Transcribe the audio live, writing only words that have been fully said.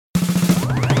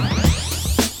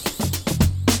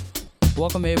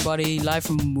Welcome everybody, live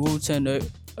from Woolton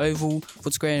Oval,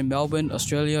 Footscray in Melbourne,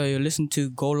 Australia. You're listening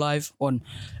to Go Live on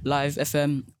Live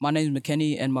FM. My name is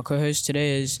McKenny and my co-host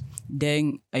today is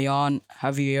Deng, Ayan,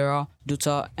 Javiera,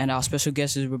 Duta, and our special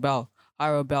guest is Rebel. Hi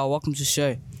Rebel, welcome to the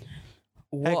show.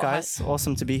 Hey guys,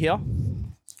 awesome to be here.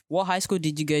 What high school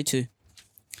did you go to?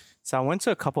 So I went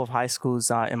to a couple of high schools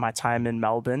in my time in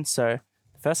Melbourne. So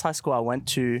the first high school I went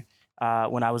to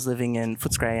when I was living in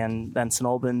Footscray and then St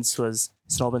Albans was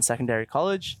St Albans Secondary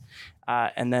College.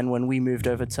 And then when we moved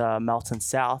over to Melton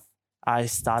South, I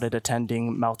started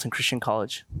attending Melton Christian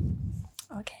College.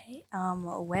 Okay,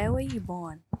 where were you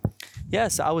born?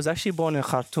 Yes, I was actually born in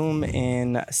Khartoum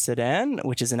in Sudan,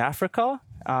 which is in Africa.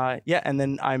 And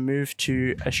then I moved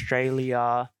to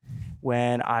Australia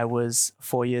when I was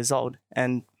 4 years old,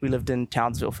 and we lived in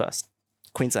Townsville first,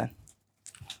 Queensland.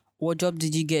 What job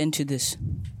did you get into this?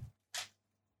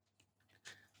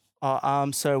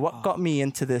 So what got me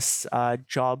into this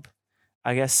job,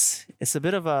 I guess it's a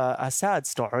bit of a sad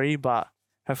story, but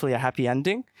hopefully a happy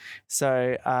ending.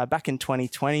 So back in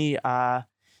 2020,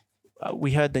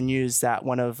 we heard the news that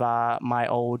one of my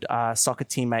old soccer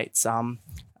teammates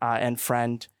and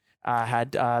friend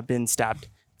had been stabbed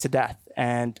to death.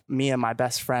 And me and my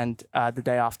best friend, the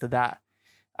day after that,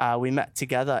 we met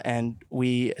together and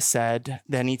we said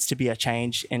there needs to be a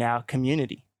change in our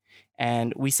community.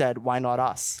 And we said, why not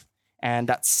us? And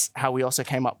that's how we also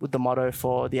came up with the motto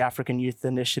for the African Youth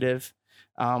Initiative,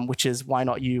 which is why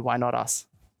not you, why not us?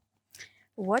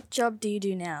 What job do you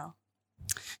do now?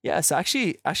 Yeah, so I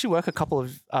actually work a couple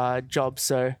of jobs.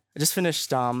 So I just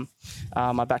finished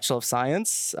my Bachelor of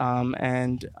Science,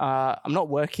 and I'm not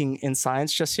working in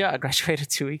science just yet. I graduated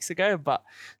 2 weeks ago, but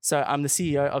so I'm the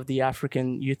CEO of the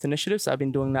African Youth Initiative. So I've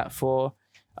been doing that for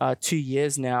 2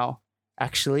 years now,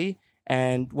 actually.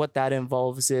 And what that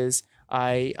involves is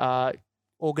I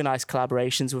organize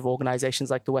collaborations with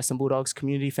organizations like the Western Bulldogs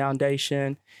Community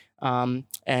Foundation, and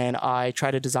I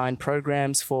try to design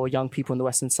programs for young people in the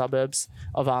Western suburbs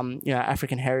of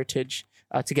African heritage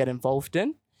to get involved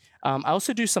in. I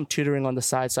also do some tutoring on the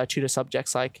side, so I tutor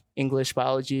subjects like English,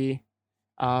 biology.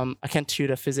 I can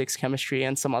tutor physics, chemistry,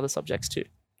 and some other subjects too.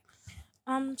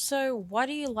 So why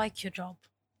do you like your job?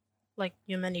 Like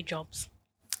your many jobs?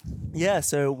 Yeah,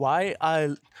 so why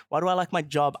do I like my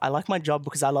job? I like my job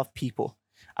because I love people.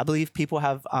 I believe people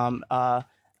have a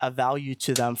value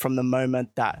to them from the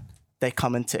moment that they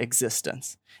come into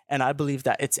existence. And I believe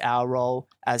that it's our role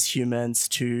as humans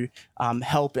to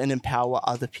help and empower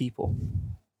other people.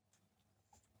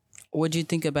 What do you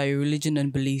think about your religion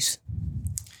and beliefs?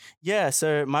 Yeah,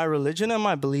 so my religion and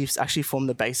my beliefs actually form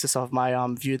the basis of my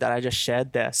view that I just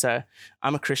shared there. So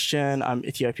I'm a Christian, I'm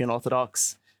Ethiopian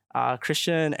Orthodox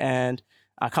Christian, and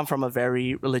I come from a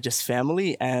very religious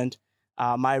family. And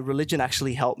my religion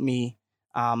actually helped me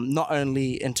not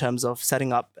only in terms of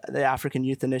setting up the African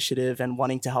Youth Initiative and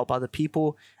wanting to help other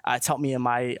people, it's helped me in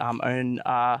my own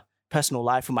personal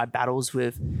life with my battles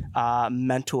with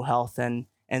mental health and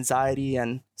anxiety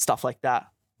and stuff like that.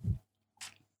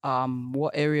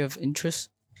 What area of interest?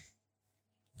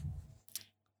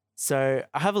 So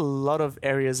I have a lot of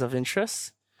areas of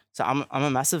interest. So I'm a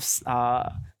massive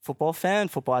football fan,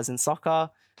 football as in soccer.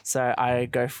 So I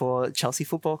go for Chelsea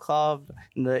Football Club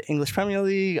in the English Premier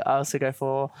League. I also go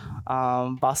for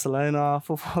Barcelona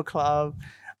Football Club.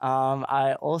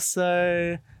 I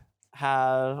also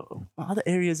have other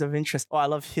areas of interest. I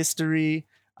love history,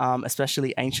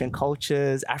 especially ancient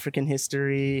cultures, African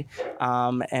history.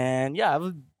 And yeah, I have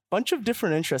a bunch of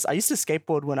different interests. I used to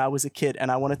skateboard when I was a kid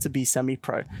and I wanted to be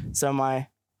semi-pro. So my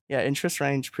interest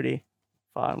range pretty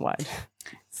far and wide.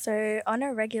 So on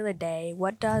a regular day,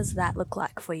 what does that look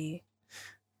like for you?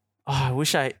 I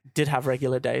wish I did have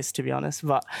regular days, to be honest.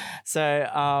 But so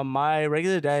my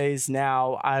regular days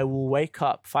now, I will wake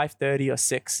up 5:30 or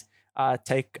 6,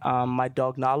 take my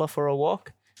dog Nala for a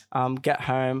walk, get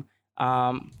home,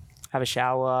 have a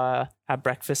shower, have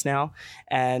breakfast now,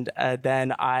 and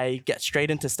then I get straight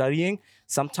into studying.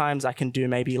 Sometimes I can do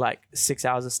maybe like 6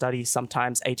 hours of study,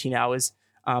 sometimes 18 hours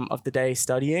of the day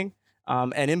studying.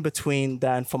 And in between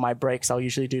then for my breaks, I'll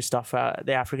usually do stuff at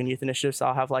the African Youth Initiative. So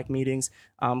I'll have like meetings,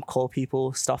 call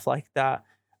people, stuff like that.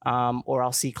 Or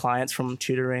I'll see clients from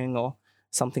tutoring or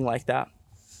something like that.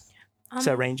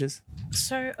 So it ranges.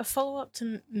 So a follow-up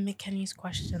to McKenny's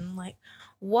question, like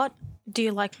what do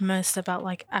you like most about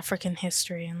like African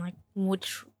history and like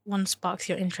which one sparks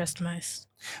your interest most?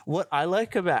 What I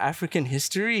like about African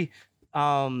history,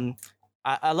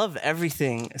 I love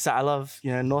everything. So I love,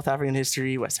 North African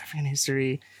history, West African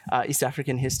history, East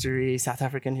African history, South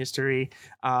African history.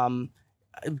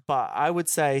 but I would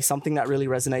say something that really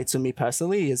resonates with me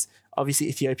personally is obviously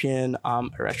Ethiopian,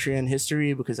 Eritrean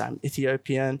history because I'm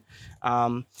Ethiopian.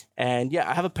 And yeah,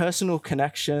 I have a personal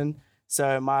connection.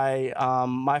 So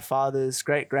my father's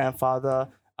great grandfather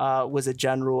was a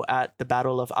general at the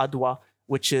Battle of Adwa,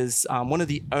 which is one of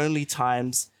the only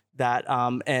times that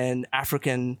an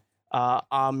African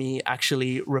army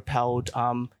actually repelled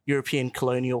European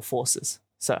colonial forces.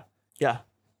 So yeah,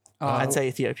 I'd say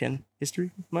Ethiopian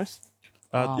history most.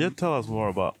 Yeah, tell us more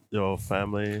about your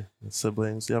family,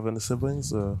 siblings. Do you have any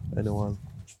siblings or anyone?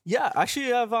 Yeah,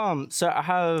 actually, I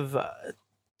have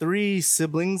 3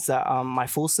 siblings that my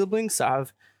full siblings. So I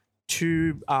have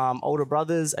 2 older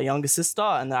brothers, a younger sister,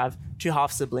 and I have 2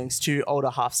 half siblings, 2 older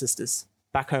half sisters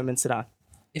back home in Sudan.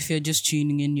 If you're just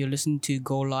tuning in, you're listening to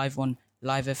Go Live on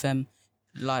Live FM,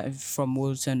 live from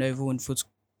Wilton Oval in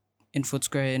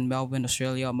Footscray in Melbourne,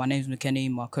 Australia. My name's McKenny.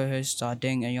 My co-hosts are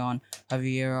Deng Ayan,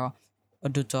 Javiera,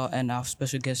 Aduta, and our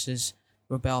special guest is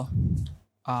Rebel.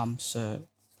 Have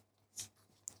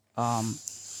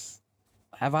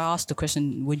I asked the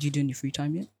question, what do you do in your free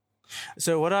time yet?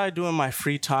 So what I do in my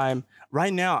free time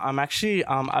right now, I'm actually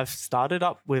I've started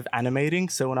up with animating.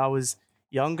 So when I was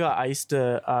younger, I used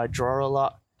to draw a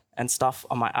lot and stuff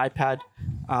on my iPad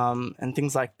and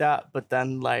things like that. But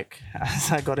then like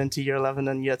as I got into year 11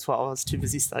 and year 12, I was too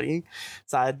busy studying,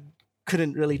 so I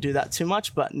couldn't really do that too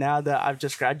much. But now that I've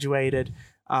just graduated,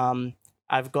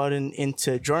 I've gotten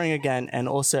into drawing again and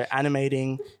also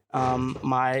animating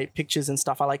my pictures and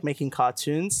stuff. I like making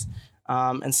cartoons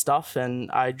and stuff, and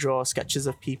I draw sketches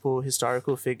of people,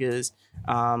 historical figures,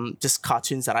 just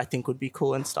cartoons that I think would be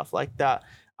cool and stuff like that.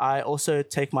 I also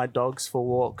take my dogs for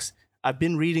walks. I've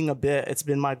been reading a bit. It's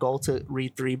been my goal to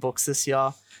read 3 books this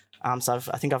year. So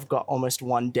I think I've got almost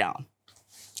 1 down.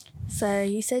 So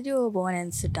you said you were born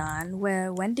in Sudan.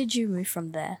 When did you move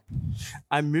from there?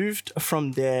 I moved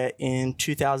from there in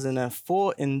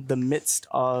 2004 in the midst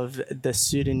of the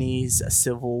Sudanese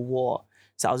civil war.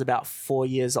 So I was about 4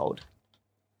 years old.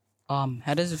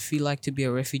 How does it feel like to be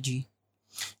a refugee?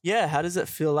 Yeah, how does it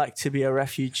feel like to be a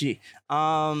refugee?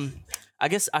 I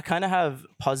guess I kind of have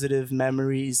positive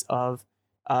memories of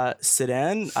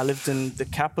Sudan. I lived in the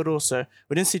capital, so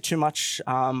we didn't see too much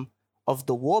of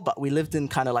the war, but we lived in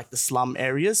kind of like the slum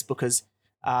areas because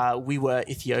we were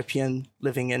Ethiopian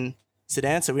living in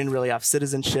Sudan, so we didn't really have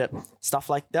citizenship, stuff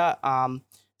like that.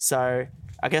 So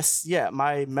I guess, yeah,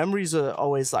 my memories are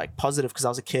always like positive because I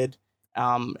was a kid,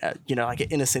 like an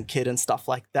innocent kid and stuff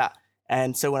like that.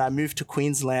 And so when I moved to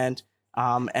Queensland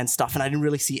and stuff, and I didn't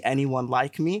really see anyone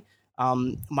like me,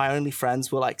 my only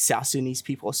friends were like South Sudanese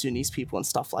people or Sudanese people and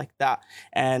stuff like that.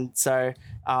 And so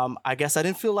I guess I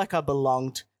didn't feel like I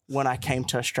belonged when I came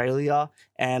to Australia,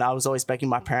 and I was always begging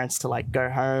my parents to like go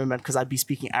home, and because I'd be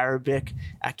speaking Arabic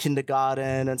at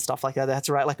kindergarten and stuff like that, they had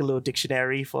to write like a little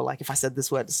dictionary for like, if I said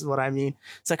this word, this is what I mean.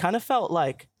 So I kind of felt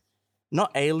like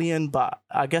not alien, but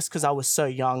I guess because I was so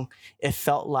young, it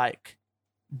felt like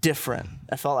different.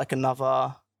 It felt like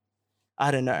another,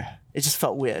 I don't know. It just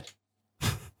felt weird.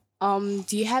 Do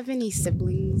you have any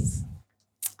siblings?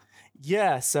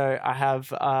 Yeah, so I have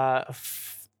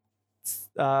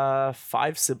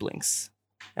 5 siblings.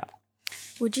 Yeah.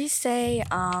 Would you say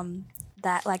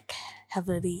that like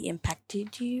heavily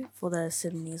impacted you for the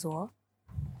Sudanese war?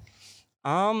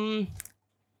 I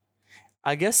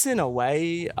guess in a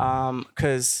way,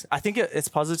 because I think it's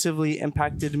positively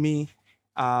impacted me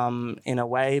in a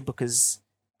way because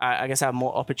I guess I have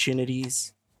more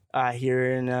opportunities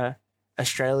here in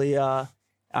Australia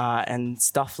and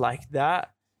stuff like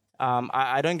that.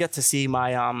 I don't get to see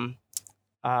my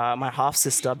my half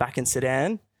sister back in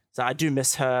Sudan, so I do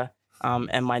miss her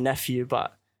and my nephew.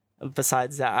 But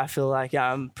besides that, I feel like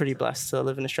I'm pretty blessed to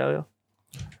live in Australia.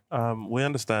 We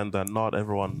understand that not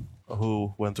everyone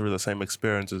who went through the same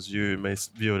experience as you may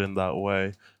view it in that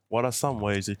way. What are some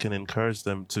ways you can encourage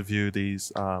them to view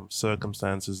these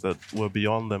circumstances that were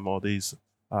beyond them, or these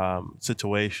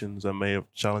situations that may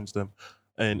have challenged them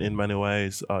in many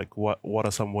ways? Like what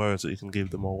are some words that you can give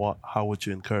them, or how would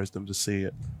you encourage them to see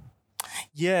it?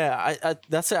 Yeah, I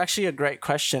that's actually a great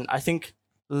question. I think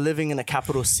living in a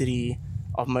capital city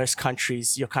of most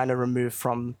countries, you're kind of removed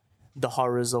from the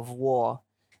horrors of war.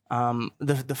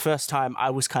 The first time I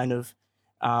was kind of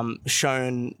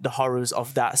shown the horrors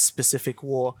of that specific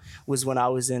war was when I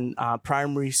was in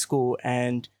primary school,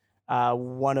 and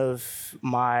one of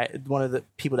the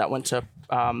people that went to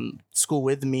school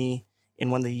with me in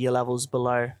one of the year levels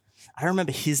below, I don't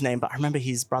remember his name, but I remember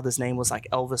his brother's name was like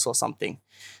Elvis or something.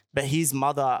 But his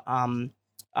mother,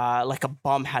 like a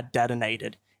bomb had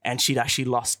detonated, and she'd actually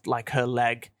lost like her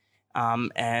leg,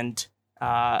 and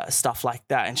stuff like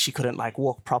that, and she couldn't like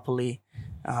walk properly,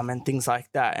 and things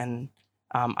like that. And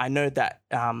I know that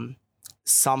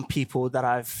some people that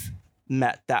I've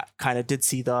met that kind of did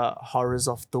see the horrors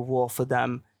of the war, for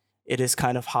them, it is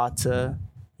kind of hard to,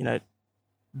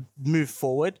 move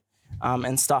forward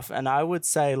and stuff. And I would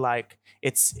say like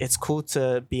it's cool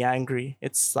to be angry.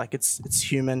 It's like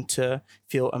it's human to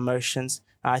feel emotions.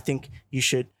 I think you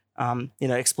should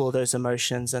explore those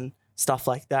emotions and stuff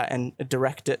like that, and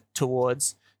direct it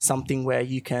towards something where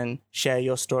you can share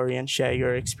your story and share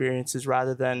your experiences,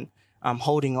 rather than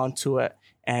holding on to it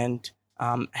and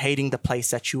hating the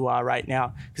place that you are right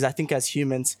now. Because I think as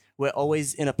humans, we're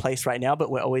always in a place right now,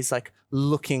 but we're always like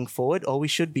looking forward, or we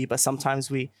should be, but sometimes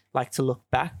we like to look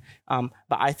back. But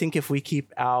I think if we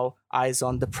keep our eyes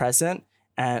on the present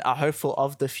and are hopeful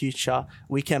of the future,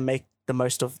 we can make the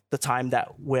most of the time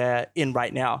that we're in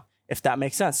right now, if that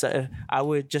makes sense. So I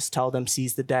would just tell them,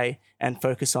 seize the day and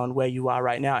focus on where you are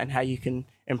right now and how you can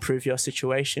improve your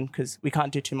situation, because we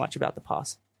can't do too much about the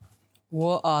past.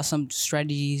 What are some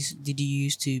strategies did you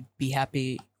use to be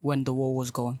happy when the war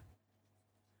was going?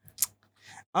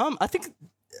 I think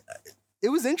it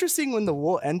was interesting when the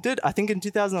war ended. I think in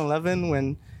 2011,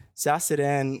 when South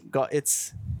Sudan got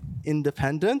its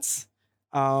independence,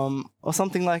 or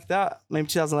something like that, maybe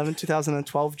 2011,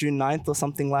 2012, June 9th or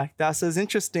something like that. So it's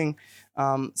interesting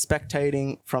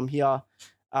spectating from here,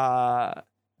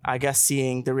 I guess,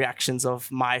 seeing the reactions of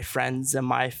my friends and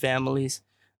my families,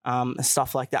 and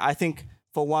stuff like that. I think,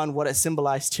 for one, what it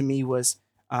symbolized to me was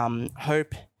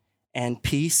hope and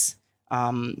peace,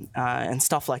 and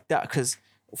stuff like that. Because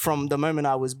from the moment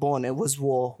I was born, it was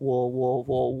war, war, war,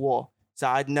 war, war. So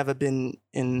I'd never been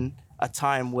in a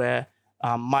time where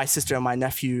my sister and my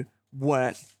nephew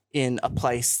weren't in a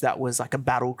place that was like a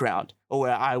battleground, or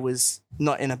where I was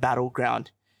not in a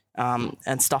battleground,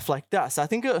 and stuff like that. So I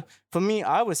think for me,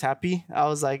 I was happy. I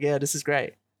was like, yeah, this is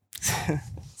great.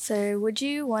 So would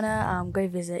you want to go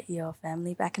visit your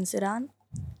family back in Sudan?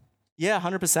 Yeah,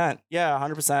 100%. Yeah,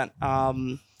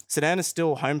 100%. Sudan is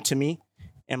still home to me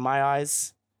in my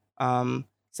eyes.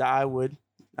 So I would.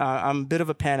 I'm a bit of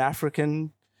a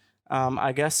Pan-African,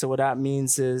 I guess. So what that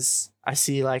means is I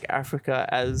see like Africa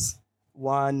as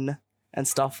one and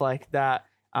stuff like that.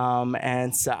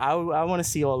 And so I want to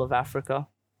see all of Africa.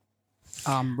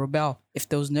 Rebel, if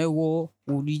there was no war,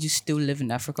 would you just still live in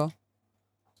Africa?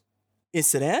 In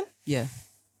Sudan? Yeah.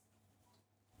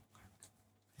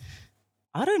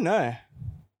 I don't know.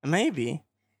 Maybe.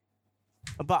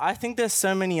 But I think there's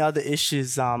so many other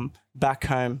issues back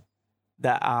home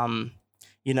that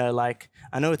like,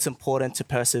 I know it's important to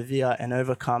persevere and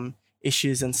overcome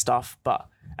issues and stuff, but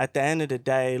at the end of the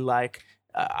day, like,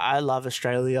 I love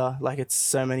Australia. Like, it's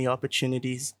so many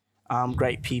opportunities,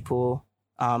 great people.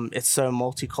 It's so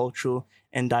multicultural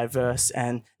and diverse,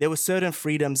 and there were certain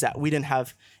freedoms that we didn't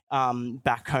have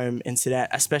back home in Sudan.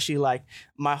 Especially, like,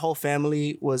 my whole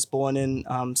family was born in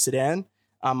Sudan.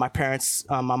 My parents,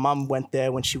 my mum went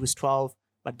there when she was 12.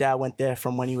 My dad went there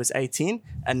from when he was 18,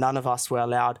 and none of us were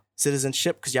allowed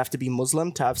citizenship, because you have to be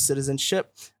Muslim to have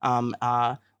citizenship,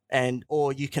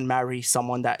 or you can marry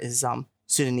someone that is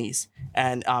Sudanese.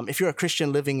 And if you're a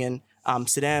Christian living in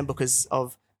Sudan, because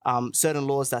of certain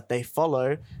laws that they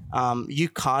follow, you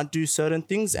can't do certain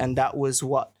things, and that was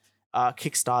what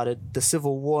kickstarted the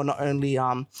civil war. Not only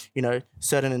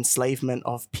certain enslavement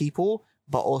of people,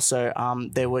 but also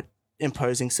they were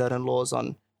imposing certain laws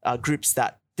on groups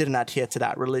that didn't adhere to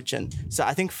that religion. So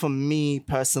I think for me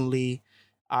personally,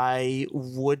 I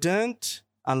wouldn't,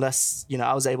 unless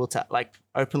I was able to like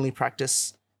openly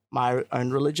practice my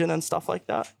own religion and stuff like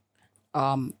that.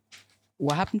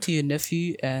 What happened to your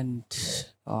nephew and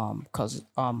cousin?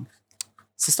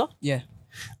 Sister? Yeah.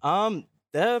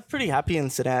 They're pretty happy in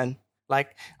Sudan.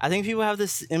 Like, I think people have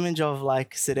this image of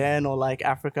like Sudan or like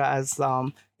Africa as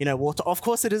war. Of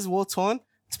course, it is war torn,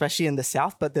 especially in the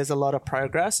south, but there's a lot of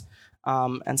progress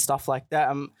and stuff like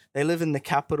that. They live in the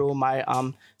capital. My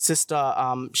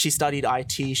sister, she studied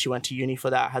IT. She went to uni for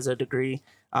that, has a degree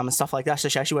and stuff like that. So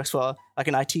she actually works for like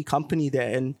an IT company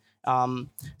there. And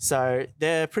so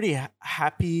they're pretty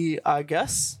happy, I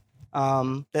guess.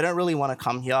 They don't really want to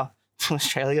come here to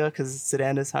Australia because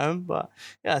Sudan is home. But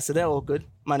yeah, so they're all good.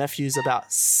 My nephew's about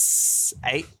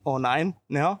 8 or 9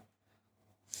 now.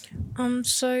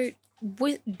 So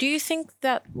do you think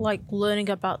that like learning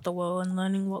about the world and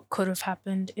learning what could have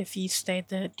happened if you stayed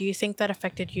there, do you think that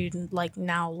affected you like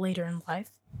now later in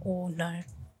life, or no?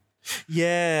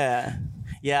 Yeah,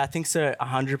 I think so,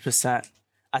 100%.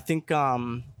 I think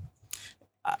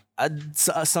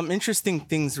some interesting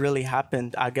things really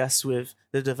happened, I guess, with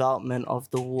the development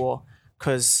of the war,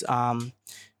 because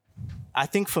I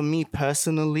think for me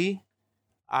personally,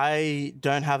 I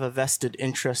don't have a vested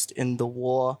interest in the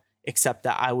war, except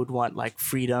that I would want like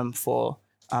freedom for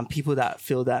people that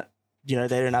feel that, you know,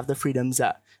 they don't have the freedoms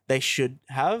that they should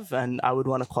have, and I would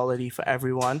want equality for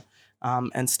everyone,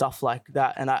 and stuff like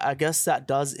that. And I guess that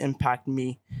does impact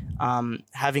me,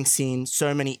 having seen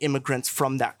so many immigrants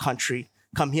from that country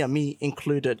come here, me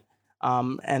included,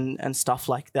 and stuff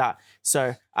like that.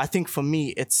 So I think for me,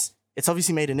 it's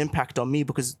obviously made an impact on me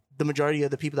because the majority of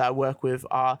the people that I work with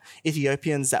are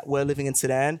Ethiopians that were living in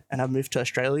Sudan and have moved to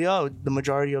Australia. The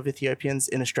majority of Ethiopians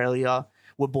in Australia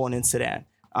were born in Sudan,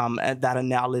 and that are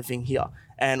now living here.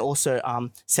 And also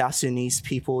South Sudanese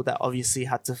people that obviously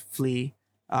had to flee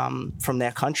from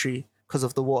their country because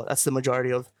of the war. That's the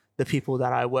majority of the people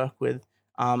that I work with.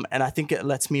 And I think it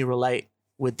lets me relate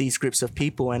with these groups of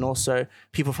people, and also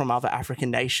people from other African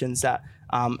nations that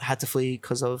had to flee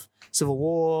because of civil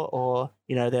war, or,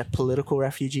 you know, they're political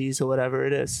refugees or whatever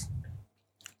it is.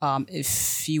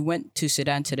 If you went to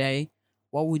Sudan today,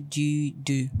 what would you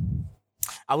do?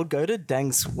 I would go to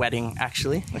Deng's wedding,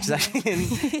 actually, which is actually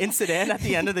in Sudan at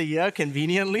the end of the year,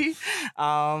 conveniently.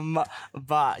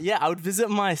 But yeah, I would visit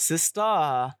my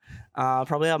sister,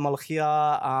 probably at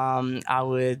Malakia. I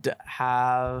would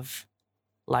have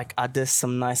like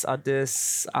some nice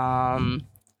adis.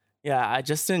 Yeah, I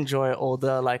just enjoy all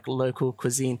the like local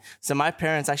cuisine. So my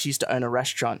parents actually used to own a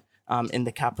restaurant in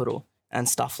the capital and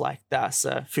stuff like that.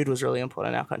 So food was really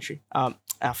important in our country,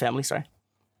 our family, sorry.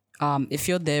 If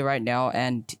you're there right now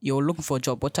and you're looking for a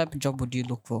job, what type of job would you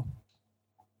look for?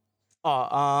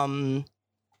 Probably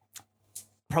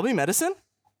medicine.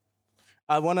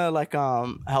 I want to like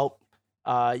help.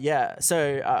 Yeah.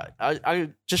 So I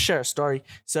just share a story.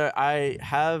 So I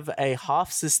have a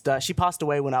half sister. She passed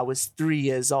away when I was 3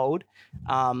 years old.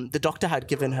 The doctor had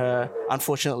given her,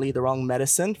 unfortunately, the wrong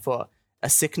medicine for a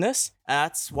sickness.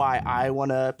 That's why I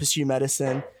want to pursue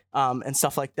medicine and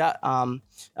stuff like that.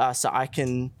 So I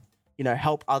can, you know,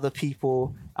 help other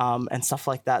people and stuff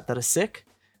like that are sick.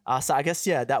 So I guess,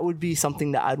 yeah, that would be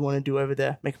something that I'd want to do over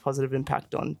there, make a positive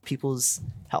impact on people's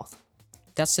health.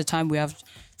 That's the time we have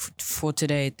for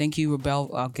today. Thank you,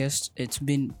 Rebel, our guest. It's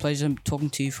been a pleasure talking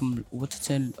to you from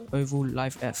Waterton Oval,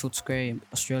 live at Footscray,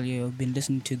 Australia. You've been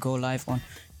listening to Go Live on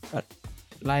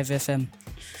Live FM.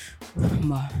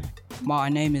 My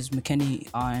name is McKenny,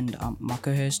 and my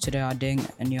co-hosts today are Deng,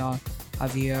 Anyar,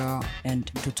 Javier, and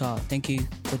Duta. Thank you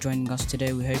for joining us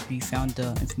today. We hope you found the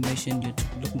information you're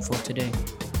looking for today.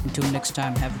 Until next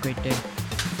time, have a great day.